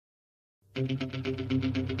Hi,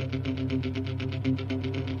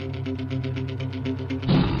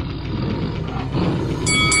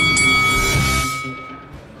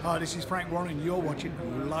 this is Frank Warren. You're watching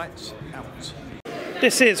Lights Out.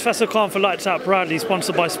 This is Faisal for Lights Out, proudly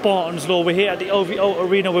sponsored by Spartans Law. We're here at the OVO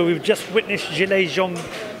Arena where we've just witnessed Zhilei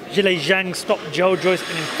Zhang stop Joe Joyce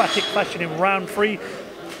in emphatic fashion in round 3.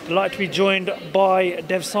 Delighted to be joined by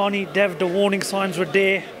Dev Sahni. Dev, the warning signs were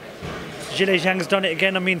there. Zhilei Zhang's done it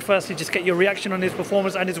again. I mean, firstly, just get your reaction on his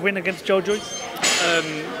performance and his win against Joe Joyce.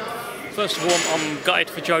 First of all, I'm gutted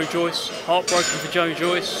for Joe Joyce, heartbroken for Joe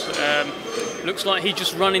Joyce. Looks like he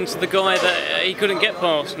just run into the guy that he couldn't get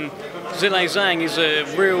past. And Zhilei Zhang is a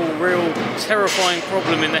real terrifying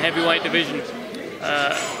problem in the heavyweight division.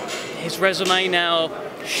 His resume now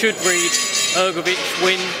should read Ergovic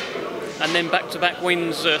win, and then back-to-back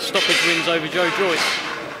wins, stoppage wins over Joe Joyce,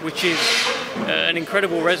 which is an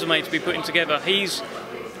incredible resume to be putting together. He's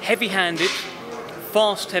heavy-handed,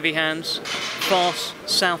 fast heavy hands, fast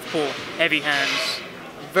southpaw heavy hands.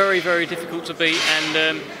 Very difficult to beat,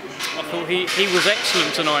 and I thought he was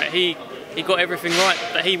excellent tonight. He got everything right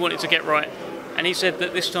that he wanted to get right, and he said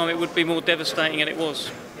that this time it would be more devastating, and it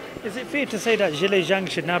was. Is it fair to say that Zhilei Zhang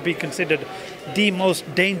should now be considered the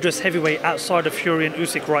most dangerous heavyweight outside of Fury and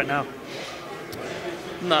Usyk right now?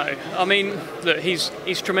 No, I mean, look, he's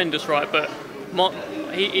tremendous, right? But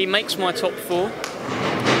he makes my top 4.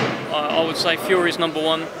 I would say Fury's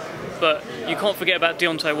 #1, but you can't forget about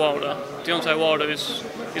Deontay Wilder. Deontay Wilder is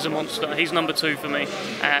a monster. He's #2 for me,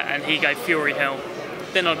 and he gave Fury hell.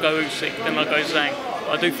 Then I'd go Usyk, then I'd go Zhang.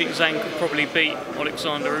 I do think Zhang could probably beat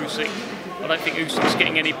Alexander Usyk. I don't think Usyk's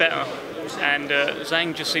getting any better, and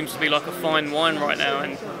Zhang just seems to be like a fine wine right now,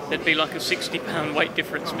 and there'd be like a 60-pound weight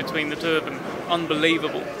difference between the two of them.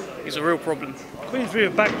 Unbelievable. He's a real problem. Queensbury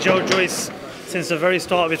have backed Joe Joyce since the very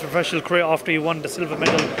start of his professional career after he won the silver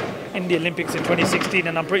medal in the Olympics in 2016,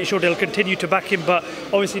 and I'm pretty sure they'll continue to back him, but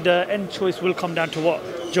obviously the end choice will come down to what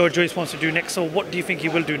Joe Joyce wants to do next. So what do you think he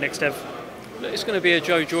will do next, Dev? It's going to be a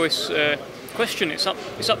Joe Joyce question. It's up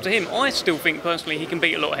to him. I still think personally he can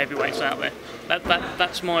beat a lot of heavyweights out there.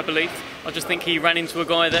 That's my belief. I just think he ran into a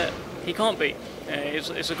guy that he can't beat.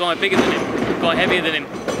 It's a guy bigger than him, a guy heavier than him,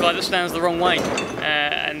 a guy that stands the wrong way,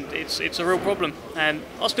 and it's a real problem. And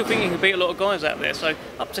I still think he can beat a lot of guys out there. So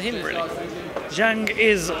up to him really. Zhang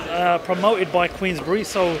is promoted by Queensbury,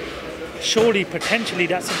 so surely potentially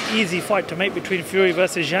that's an easy fight to make between Fury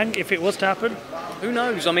versus Zhang if it was to happen. Who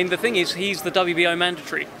knows? I mean, the thing is, he's the WBO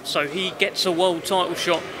mandatory, so he gets a world title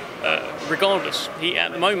shot regardless.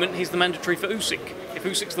 At the moment, he's the mandatory for Usyk. If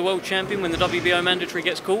Usyk's the world champion when the WBO mandatory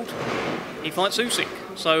gets called, he fights Usyk.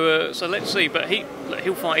 So let's see. But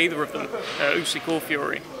he'll fight either of them, Usyk or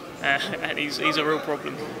Fury, and he's a real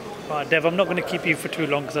problem. Right, Dev, I'm not going to keep you for too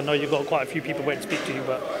long because I know you've got quite a few people waiting to speak to you.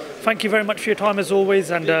 But thank you very much for your time as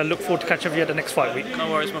always, and look forward to catching up with you at the next fight week.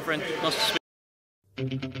 No worries, my friend. Nice to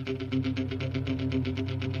speak.